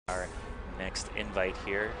remixed invite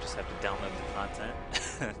here. Just have to download the content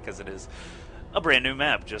because it is a brand new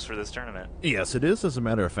map just for this tournament. Yes, it is, as a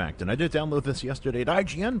matter of fact. And I did download this yesterday at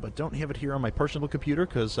IGN, but don't have it here on my personal computer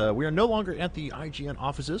because we are no longer at the IGN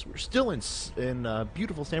offices. We're still in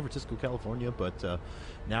beautiful San Francisco, California, but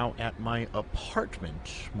now at my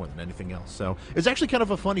apartment more than anything else. So it's actually kind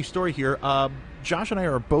of a funny story here. Josh and I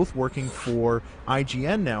are both working for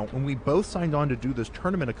IGN now, and we both signed on to do this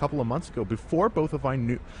tournament a couple of months ago before both of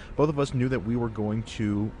us knew that we were going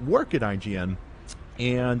to work at IGN.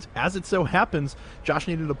 And as it so happens, Josh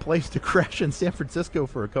needed a place to crash in San Francisco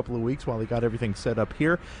for a couple of weeks while he got everything set up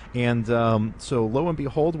here. And so lo and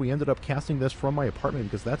behold, we ended up casting this from my apartment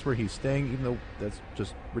because that's where he's staying, even though that's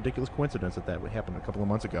just ridiculous coincidence that happened a couple of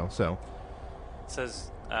months ago. So it says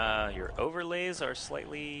your overlays are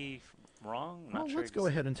slightly wrong. Well, let's go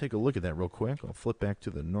ahead and take a look at that real quick. I'll flip back to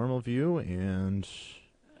the normal view and...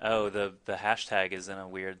 Oh, the hashtag is in a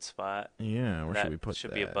weird spot. Yeah, where should we put that?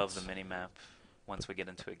 Should be above the minimap. Once we get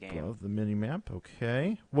into a game. Above the mini-map,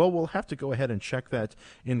 okay. Well, we'll have to go ahead and check that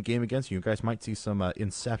in-game against you. You guys might see some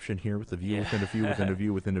inception here with a view within a view within a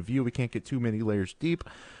view within a view. We can't get too many layers deep.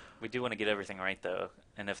 We do want to get everything right, though.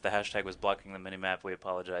 And if the hashtag was blocking the mini-map, we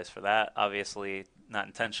apologize for that. Obviously, not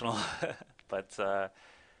intentional. But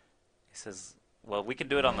he says, well, we can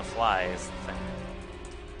do it on the fly is the thing.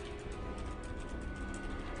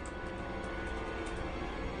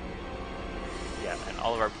 And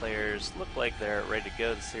all of our players look like they're ready to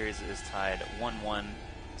go. The series is tied 1-1,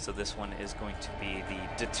 so this one is going to be the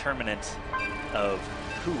determinant of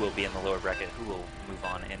who will be in the lower bracket, who will move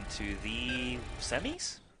on into the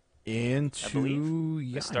semis? I believe.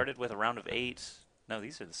 Yeah. We started with a round of 8. No,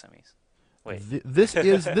 these are the semis. Wait. This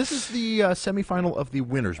is the semifinal of the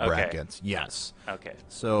winners brackets. Yes. Okay.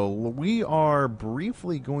 So we are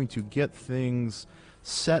briefly going to get things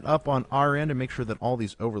set up on our end and make sure that all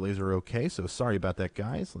these overlays are okay. So sorry about that,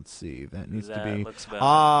 guys. Let's see. That needs to be...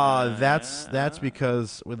 that's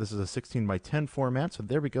because this is a 16 by 10 format. So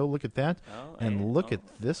there we go. Look at that. And look at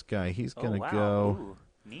this guy. He's going to go... Ooh,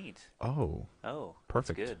 neat. Oh.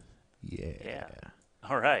 Perfect. That's good. Yeah.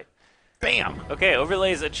 All right. Bam! Okay,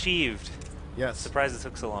 overlays achieved. Yes. Surprised it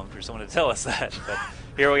took so long for someone to tell us that. But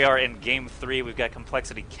here we are in Game 3. We've got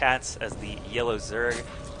coLCatz as the yellow Zerg.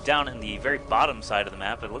 Down in the very bottom side of the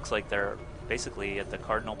map, it looks like they're basically at the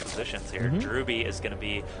cardinal positions here. Drewbie is going to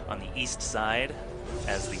be on the east side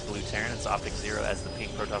as the blue Terran. It's OpTiKzErO as the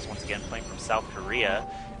pink Protoss once again playing from South Korea.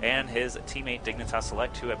 And his teammate Dignitas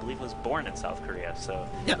Select, who I believe was born in South Korea. So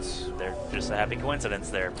yes, they're just a happy coincidence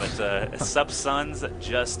there. But Sup Suns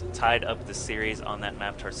just tied up the series on that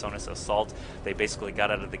map, Tarsonis Assault. They basically got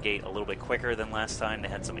out of the gate a little bit quicker than last time. They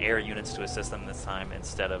had some air units to assist them this time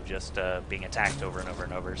instead of just being attacked over and over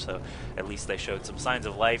and over. So at least they showed some signs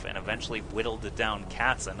of life and eventually whittled it down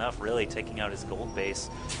Katz enough, really taking out his gold base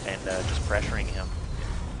and just pressuring him.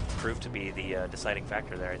 Proved to be the deciding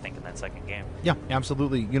factor there, I think, in that second game. Yeah,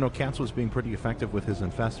 absolutely. You know, Katz was being pretty effective with his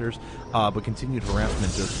infestors, but continued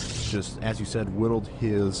harassment just, as you said, whittled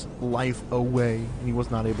his life away, and he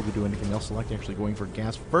was not able to do anything else. Select actually going for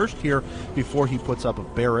gas first here before he puts up a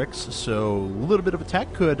barracks, so a little bit of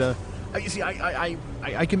attack could... you see,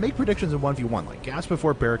 I can make predictions in 1v1. Like, gas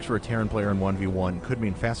before barracks for a Terran player in 1v1 could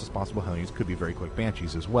mean fast as possible Hellions, could be very quick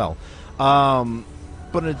Banshees as well.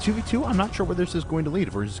 But in a 2v2, I'm not sure where this is going to lead.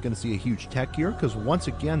 If we're just going to see a huge tech here, because once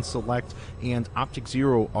again, Select and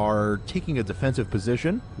OpTiKzErO are taking a defensive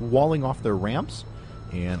position, walling off their ramps,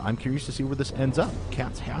 and I'm curious to see where this ends up.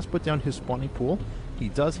 Katz has put down his spawning pool. He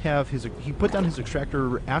does have his... He put down his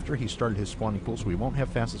extractor after he started his spawning pool, so we won't have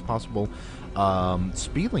fast as possible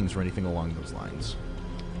speedlings or anything along those lines.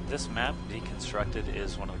 This map, Deconstructed,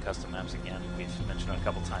 is one of the custom maps again. We've mentioned it a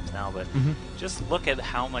couple times now, but just look at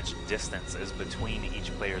how much distance is between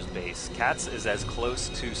each player's base. Katz is as close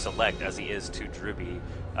to Select as he is to Drewbie.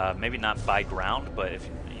 Maybe not by ground, but if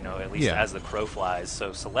you know, at least as the crow flies.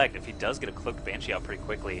 So Select, if he does get a cloaked Banshee out pretty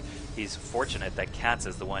quickly, he's fortunate that Katz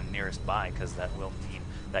is the one nearest by, because that will mean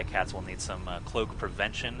that Katz will need some cloak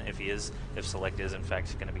prevention if Select is in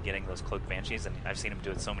fact going to be getting those cloaked Banshees, and I've seen him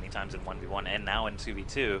do it so many times in 1v1 and now in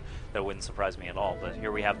 2v2 that wouldn't surprise me at all. But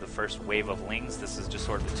here we have the first wave of Lings. This is just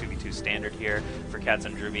sort of the 2v2 standard here for Katz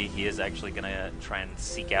and Drewbie. He is actually going to try and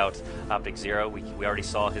seek out OpTiKzErO. We already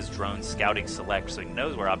saw his drone scouting Select, so he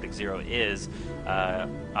knows where OpTiKzErO is,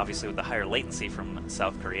 obviously with the higher latency from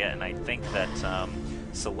South Korea, and I think that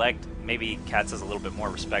Select maybe Katz has a little bit more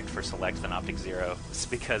respect for Select than OpTiKzErO. It's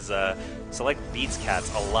because Select beats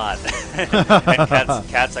Katz a lot. And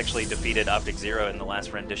Katz actually defeated OpTiKzErO in the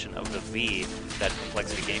last rendition of the V that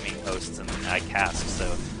Complexity Gaming hosts and I cast. So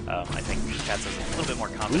I think Katz has a little bit more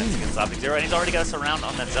confidence against OpTiKzErO. And he's already got a surround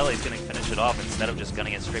on that Zella. He's going to finish it off instead of just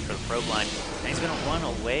gunning it straight for the probe line. And he's going to run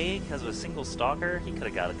away because of a single stalker. He could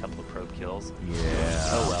have got a couple of probe kills. Yeah.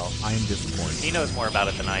 Oh well. I am disappointed. He knows more about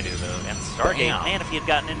it than I do, though. And Stargate, man, if he had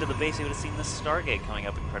gotten into the base, he would have seen the Stargate coming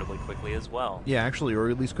up incredibly quickly as well. Yeah, actually, or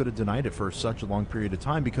at least could have denied it for such a long period of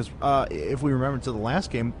time, because if we remember to the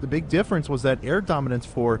last game, the big difference was that air dominance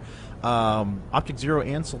for OpTiKzErO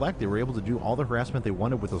and Select. They were able to do all the harassment they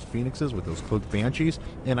wanted with those Phoenixes, with those cloaked Banshees,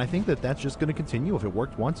 and I think that that's just going to continue. If it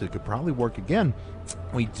worked once, it could probably work again.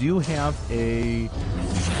 We do have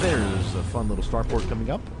there's a fun little starport coming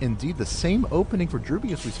up. Indeed, the same opening for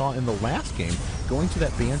Drewbie as we saw in the last game. Going to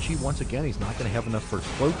that Banshee once again. He's not going to have enough for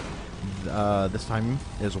cloak this time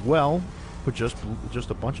as well, but just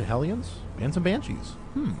a bunch of Hellions and some Banshees.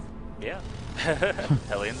 Yeah.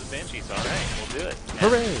 Hellions and Banshees, alright, we'll do it.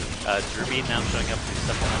 Hooray! Drewbie now showing up to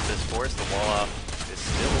supplement this force. The wall off is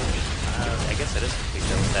still, I guess it is complete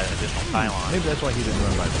though with that additional pylon. Maybe that's why he didn't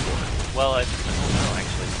run by before. Well, I don't know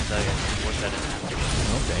actually, since I worked that in after.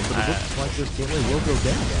 Okay, but it looks like this gateway will go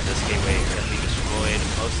down. Yeah, this gateway is going to be destroyed.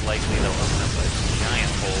 Most likely they'll open up a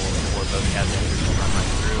giant hole for both Katz and Drewbie to run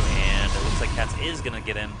right through, and it looks like Katz is going to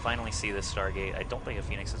get in, finally see this Stargate. I don't think a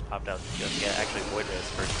Phoenix has popped out just yet. Actually, Void Ray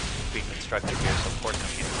is first being constructed here, so of course no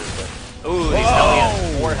Phoenixes, but ooh, these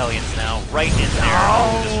Hellions, 4 Hellions now, right in there,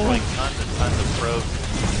 destroying tons and tons of probes.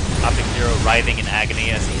 OpTiKzErO writhing in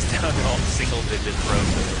agony as he's down to all single-digit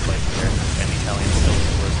probes that look like there, and these Hellions still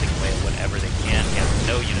roasting away at whatever they can. He has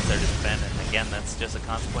no units there to defend, and again, that's just a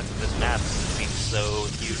consequence of this map. It seems so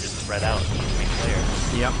huge and spread out between players.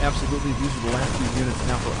 Yeah, absolutely. These are the last few units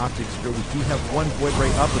now for OpTiKzErO. We do have 1 Void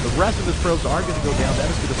Ray up, but the rest of his probes are going to go down.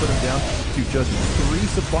 That is going to put him down to just 3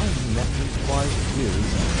 supplies, and that 3 supplies is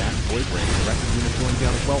that Void Ray. The rest of the units going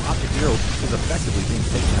down as well. OpTiKzErO is effectively being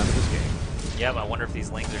taken out of this game. Yeah, I wonder if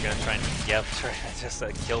these Lings are going to try and just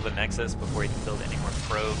kill the Nexus before he can build any more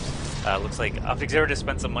probes. Looks like OpTiKzErO just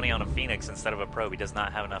spent some money on a Phoenix instead of a probe. He does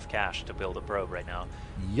not have enough cash to build a probe right now.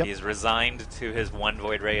 Yep. He's resigned to his 1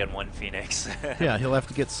 Void Ray and 1 Phoenix. Yeah, he'll have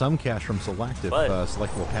to get some cash from Select if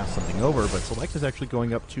Select will pass something over, but Select is actually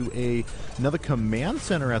going up to another command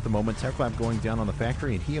center at the moment. TechLab going down on the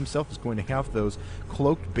factory, and he himself is going to have those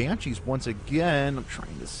cloaked Banshees once again. I'm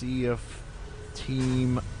trying to see if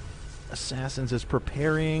Team Assassins is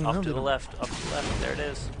preparing. Off to the left, there it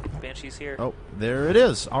is. Banshee's here. Oh, there it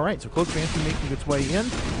is. All right, so Cloaked Banshee making its way in.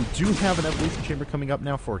 We do have an Evolution Chamber coming up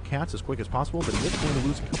now for Katz as quick as possible, but he is going to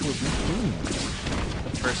lose a couple of these queens.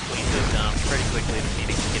 The first queen goes down pretty quickly. The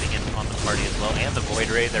Phoenix getting in on the party as well, and the Void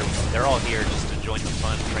Ray. They're all here just to join the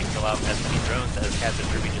fun, trying to kill out as many drones as Katz and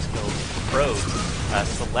Drewbie just killed probes.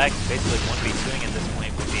 Select basically 1v2ing at this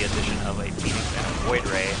point with the addition of a Phoenix and a Void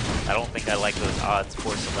Ray. I don't think I like those odds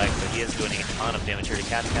for Select, but he is doing a ton of damage here to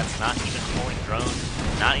Katz. Katz not even pulling drones,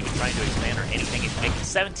 not even trying to expand or anything. He's making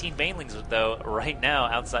 17 Banelings though right now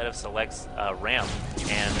outside of Select's ramp,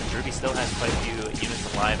 and Drewbie still has quite a few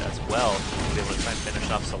units alive as well to be able to try and finish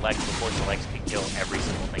off Select before Select can kill every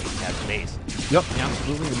single thing in Katz's base. Yep,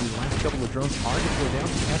 absolutely. And these last couple of drones are going to go down.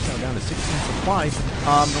 So Katz now down to 16 supplies.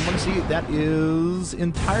 I want to see that is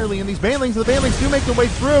entirely in these Banelings. The Banelings do make their way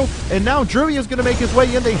through, and now Drewbie is going to make his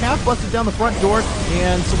way in. They have busted down the front door,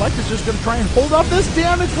 and Select is just going to try and hold off this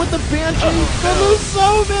damage with the Banshee. But there's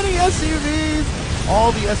so many SUVs.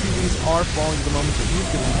 All the SUVs are falling at the moment, so he's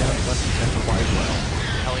going to be down to less than 10 supplies as well.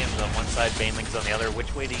 Hellions on one side, Banelings on the other.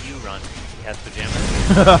 Which way do you run? He has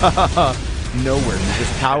pajamas. Nowhere. You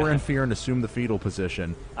just cower in fear and assume the fetal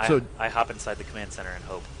position. I hop inside the command center and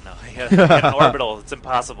hope. No, an orbital. It's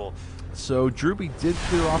impossible. So Drewbie did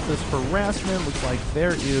clear off this harassment. Looks like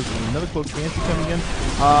there is another Cloaked Banshee coming in.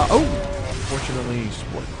 Unfortunately,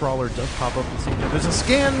 Sport Crawler does pop up at the same time. There's a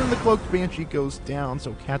scan, and the Cloaked Banshee goes down,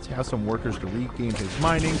 so Katz has some workers to regain his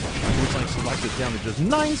mining. Looks like Select is down to just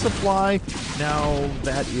 9 supply. Now,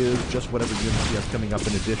 that is just whatever units he has coming up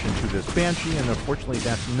in addition to this Banshee, and unfortunately,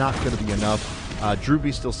 that's not going to be enough.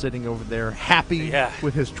 Drewbie's still sitting over there, happy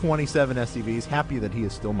with his 27 SCVs, happy that he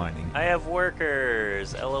is still mining. I have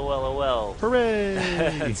workers. LOL.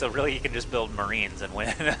 Hooray! So really, he can just build Marines and win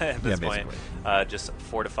at this point. Just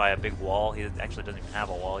fortify a big wall. He actually doesn't even have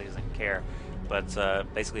a wall. He doesn't care. But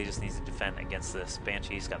basically, he just needs to defend against this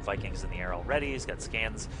Banshee. He's got Vikings in the air already. He's got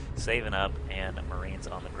scans saving up and Marines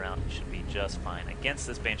on the ground. He should be just fine against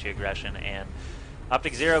this Banshee aggression. And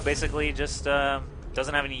OpTiKzErO basically just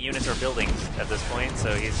doesn't have any units or buildings at this point,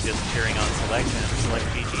 so he's just cheering on Select and Select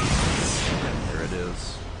GG. There it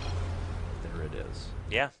is. There it is.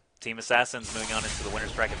 Yeah. Team Assassins moving on into the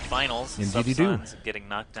winners bracket finals. Indeed you do. Subsuns getting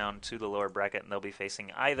knocked down to the lower bracket, and they'll be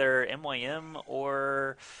facing either MYM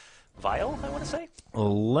or Vile, I want to say.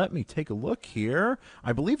 Let me take a look here.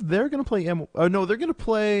 I believe they're going to play no, they're going to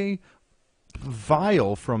play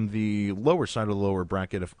Vile from the lower side of the lower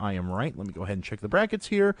bracket, if I am right. Let me go ahead and check the brackets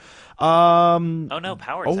here. Oh, no,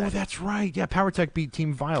 PowerTech. Oh, that's right. Yeah, PowerTech beat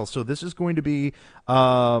Team Vile. So this is going to be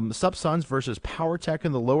Subsuns versus PowerTech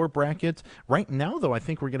in the lower bracket. Right now, though, I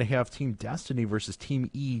think we're going to have Team Destiny versus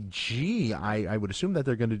Team EG. I would assume that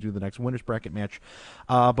they're going to do the next winners bracket match.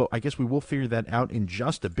 But I guess we will figure that out in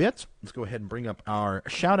just a bit. Let's go ahead and bring up our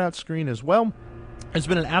shout-out screen as well. It's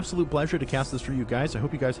been an absolute pleasure to cast this for you guys. I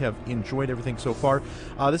hope you guys have enjoyed everything so far.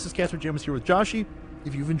 This is coLDrewbie here with Joshy.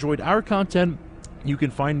 If you've enjoyed our content, you can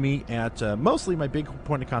find me at mostly my big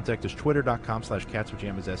point of contact is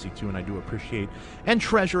twitter.com/catspajamasSE2, and I do appreciate and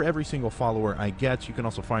treasure every single follower I get. You can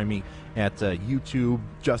also find me at YouTube,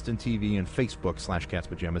 Justin TV, and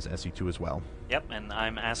Facebook/catspajamasSE2 as well. Yep, and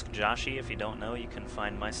I'm Ask Joshy. If you don't know, you can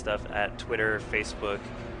find my stuff at Twitter, Facebook,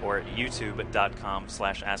 or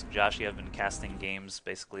youtube.com/AskJoshy. I've been casting games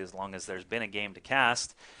basically as long as there's been a game to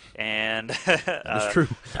cast, and That's true.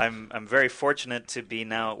 I'm very fortunate to be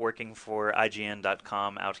now working for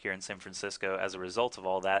IGN.com out here in San Francisco as a result of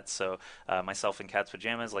all that. So myself and Cat's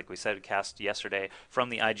Pajamas, like we said, cast yesterday from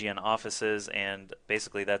the IGN offices, and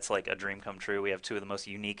basically that's like a dream come true. We have two of the most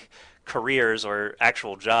unique careers, or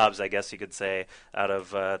actual jobs, I guess you could say, out of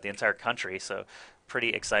the entire country. So pretty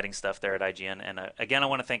exciting stuff there at IGN. And again, I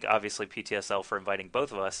want to thank, obviously, PTSL for inviting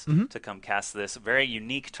both of us to come cast this very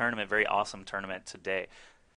unique tournament, very awesome tournament today.